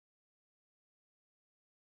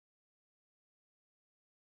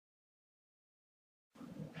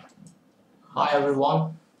Hi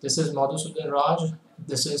everyone, this is Madhusudan Raj.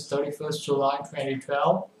 This is 31st July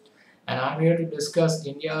 2012, and I'm here to discuss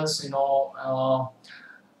India's,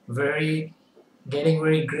 very getting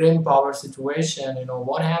very grim power situation.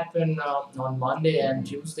 What happened on Monday and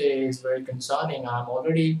Tuesday is very concerning. I'm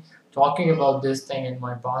already talking about this thing in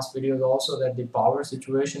my past videos also that the power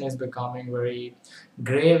situation is becoming very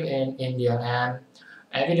grave in India, and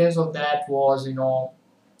evidence of that was,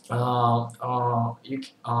 out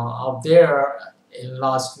there in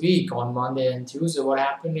last week on Monday and Tuesday. What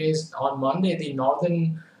happened is on Monday the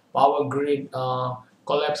northern power grid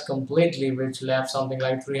collapsed completely, which left something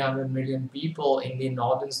like 300 million people in the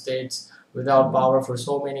northern states without power for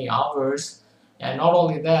so many hours. And not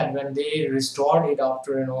only that, when they restored it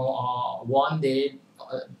after one day,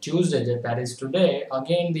 Tuesday, that is today,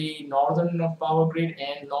 again the northern power grid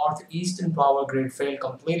and northeastern power grid failed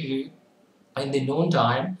completely in the noon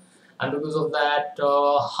time, and because of that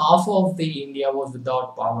half of the India was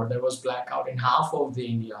without power. There was blackout in half of the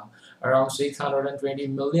India. Around 620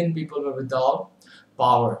 million people were without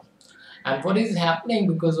power. And what is happening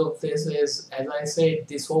because of this is, as I said,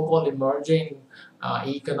 the so-called emerging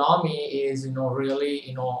economy is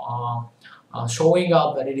really showing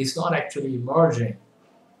up that it is not actually emerging.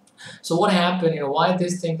 So what happened? Why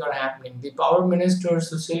these things are happening? The power minister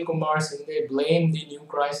Sushil Kumar Sindhe blamed the new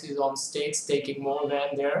crisis on states taking more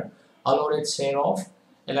than their allotted share of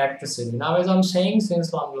electricity. Now, as I'm saying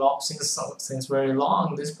since very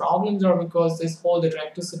long, these problems are because this whole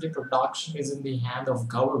electricity production is in the hand of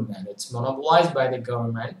government. It's monopolized by the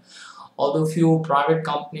government. Although few private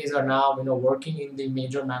companies are now working in the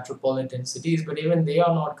major metropolitan cities, but even they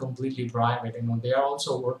are not completely private. They are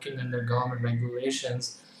also working under government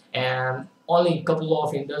regulations, and only a couple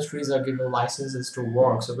of industries are given licenses to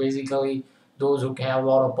work. So basically, those who have a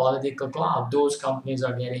lot of political clout, those companies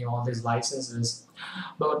are getting all these licenses.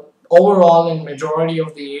 But overall, in majority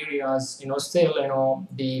of the areas, still,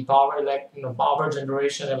 the power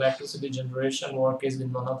generation, electricity generation work is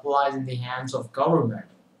been monopolized in the hands of government.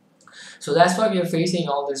 So that's why we are facing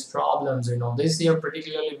all these problems. This year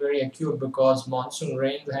particularly very acute because monsoon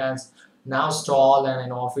rain has now stalled,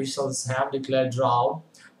 and officials have declared drought,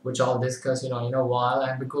 which I'll discuss in a while.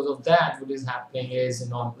 And because of that, what is happening is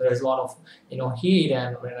there's a lot of heat,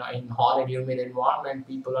 and in hot and humid environment,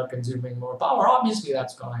 people are consuming more power. Obviously,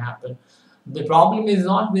 that's going to happen. The problem is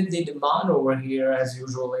not with the demand over here as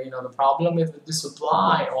usual. The problem is with the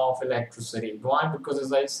supply of electricity. Why? Because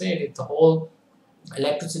as I said, it's a whole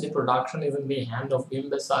electricity production is in the hand of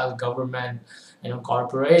imbecile government,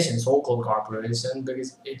 corporations, so-called corporations,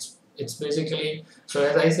 because it's basically, so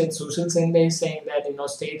as I said, Sushil Singh is saying that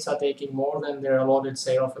states are taking more than their allotted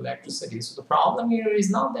share of electricity. So the problem here is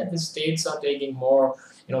not that the states are taking more,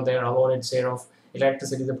 their allotted share of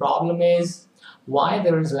electricity. The problem is why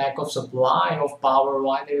there is lack of supply of power,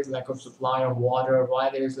 why there is lack of supply of water, why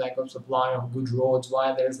there is lack of supply of good roads,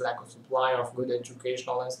 why there is lack of supply of good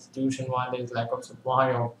educational institution, why there is lack of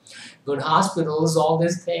supply of good hospitals. All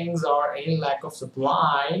these things are in lack of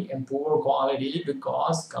supply and poor quality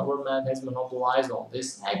because government has monopolized all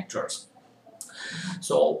these sectors.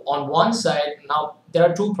 So on one side, now there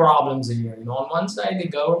are two problems here. On one side, the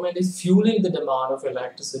government is fueling the demand of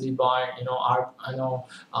electricity by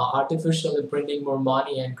artificially printing more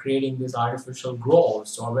money and creating this artificial growth.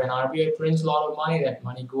 So when RBI prints a lot of money, that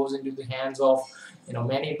money goes into the hands of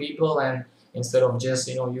many people, and instead of just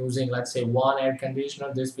using, let's say, one air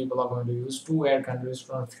conditioner, these people are going to use two air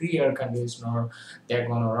conditioner, three air conditioner. They're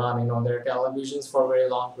going to run their televisions for a very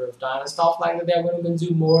long period of time and stuff like that. They're going to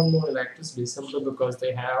consume more and more electricity simply because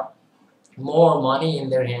they have more money in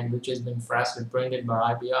their hand, which has been freshly printed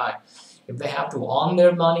by IBI. If they have to earn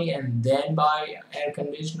their money and then buy air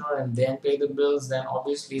conditioner and then pay the bills, then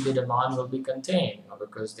obviously the demand will be contained,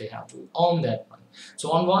 because they have to earn that money.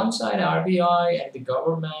 So on one side, RBI and the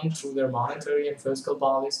government, through their monetary and fiscal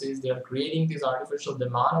policies, they are creating this artificial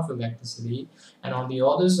demand of electricity. And on the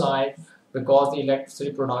other side, because the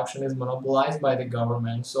electricity production is monopolized by the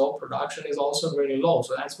government, so production is also very low.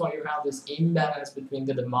 So that's why you have this imbalance between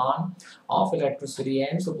the demand of electricity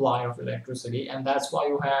and supply of electricity, and that's why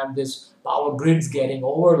you have this power grids getting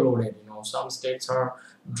overloaded. Some states are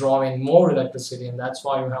drawing more electricity, and that's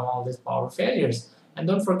why you have all these power failures. And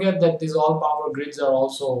don't forget that these all power grids are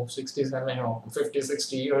also 67, 50,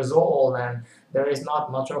 60 years old, and there is not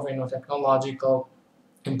much of technological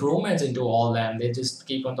improvements into all them. They just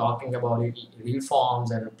keep on talking about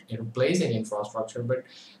reforms and replacing infrastructure, but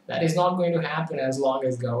that is not going to happen as long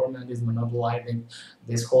as government is monopolizing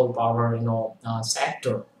this whole power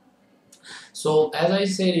sector. So as I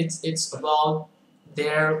said, it's about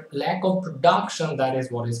their lack of production, that is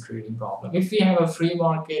what is creating problem. If we have a free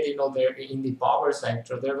market, there in the power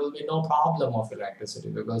sector, there will be no problem of electricity,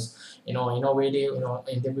 because innovative,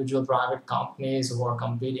 individual private companies who are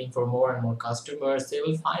competing for more and more customers, they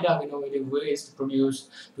will find out innovative ways to produce,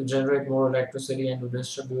 to generate more electricity and to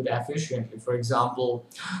distribute efficiently. For example,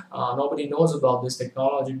 nobody knows about this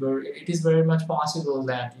technology, but it is very much possible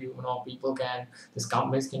that people can, these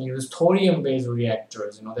companies can use thorium-based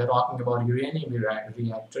reactors. They're talking about uranium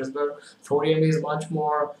reactors, but thorium is much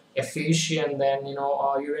more efficient than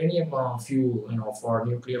uranium fuel, for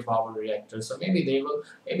nuclear power reactors. So maybe they will,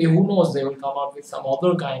 maybe who knows, they will come up with some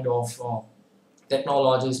other kind of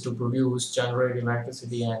technologies to produce, generate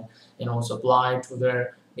electricity and supply to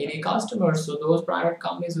their needy customers. So those private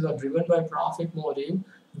companies who are driven by profit motive,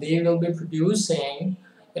 they will be producing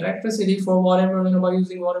electricity for whatever, by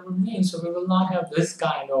using whatever means. So we will not have this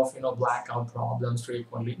kind of blackout problems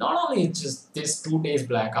frequently. Not only just this 2 days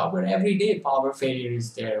blackout, but every day power failure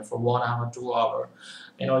is there for 1 hour, 2 hour.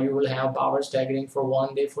 You will have power staggering for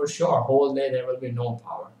 1 day for sure. Whole day there will be no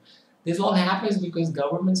power. This all happens because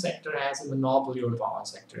government sector has a monopoly over power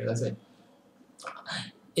sector. That's it.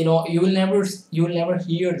 You will never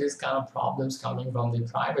hear this kind of problems coming from the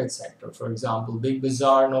private sector. For example, Big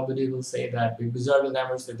Bazaar, nobody will say that. Big Bazaar will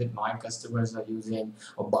never say that my customers are using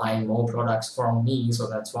or buying more products from me, so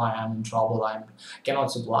that's why I'm in trouble. I cannot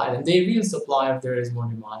supply them. They will supply if there is more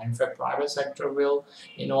demand. In fact, private sector will,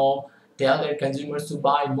 tell their consumers to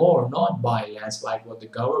buy more, not buy less, like what the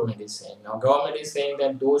government is saying. Now, government is saying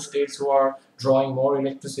that those states who are drawing more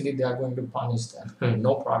electricity, they are going to punish them.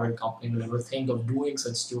 No private company will ever think of doing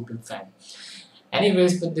such stupid thing.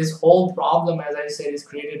 Anyways, but this whole problem, as I said, is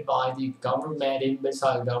created by the government,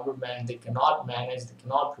 imbecile government. They cannot manage, they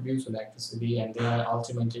cannot produce electricity, and they are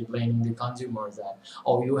ultimately blaming the consumers that,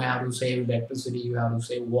 oh, you have to save electricity, you have to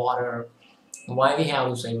save water. Why we have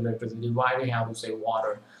to save electricity? Why we have to save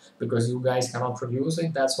water? Because you guys cannot produce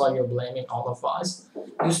it. That's why you're blaming all of us.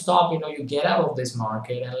 You stop, you get out of this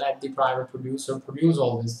market and let the private producer produce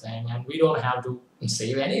all this thing, and we don't have to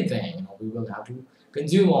save anything. We will have to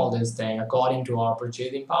consume all this thing according to our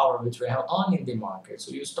purchasing power, which we have earned in the market.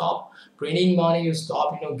 So you stop printing money. You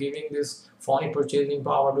stop, giving this phony purchasing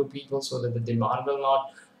power to people, so that the demand will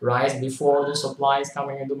not rise before the supply is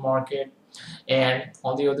coming in the market. And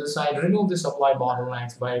on the other side, remove the supply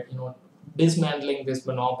bottlenecks by dismantling this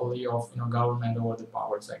monopoly of government over the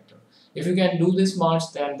power sector. If you can do this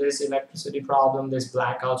much, then this electricity problem, this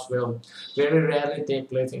blackouts will very rarely take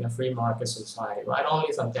place in a free market society. Right?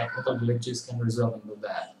 Only some technical glitches can result into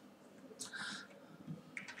that.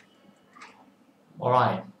 All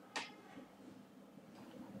right.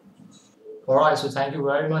 All right. So thank you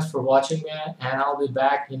very much for watching, man, and I'll be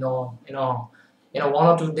back. In 1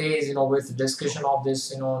 or 2 days, with the discussion of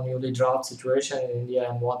this, newly drought situation in India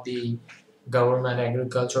and what the government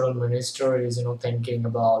agricultural minister is, thinking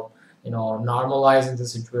about, normalizing the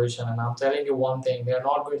situation. And I'm telling you one thing: they are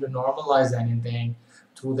not going to normalize anything.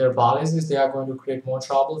 Through their policies, they are going to create more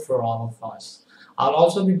trouble for all of us. I'll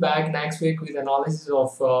also be back next week with analysis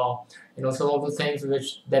of, some of the things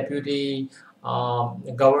which Deputy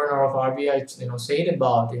Governor of RBI, said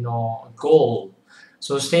about, gold.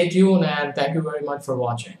 So stay tuned and thank you very much for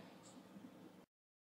watching.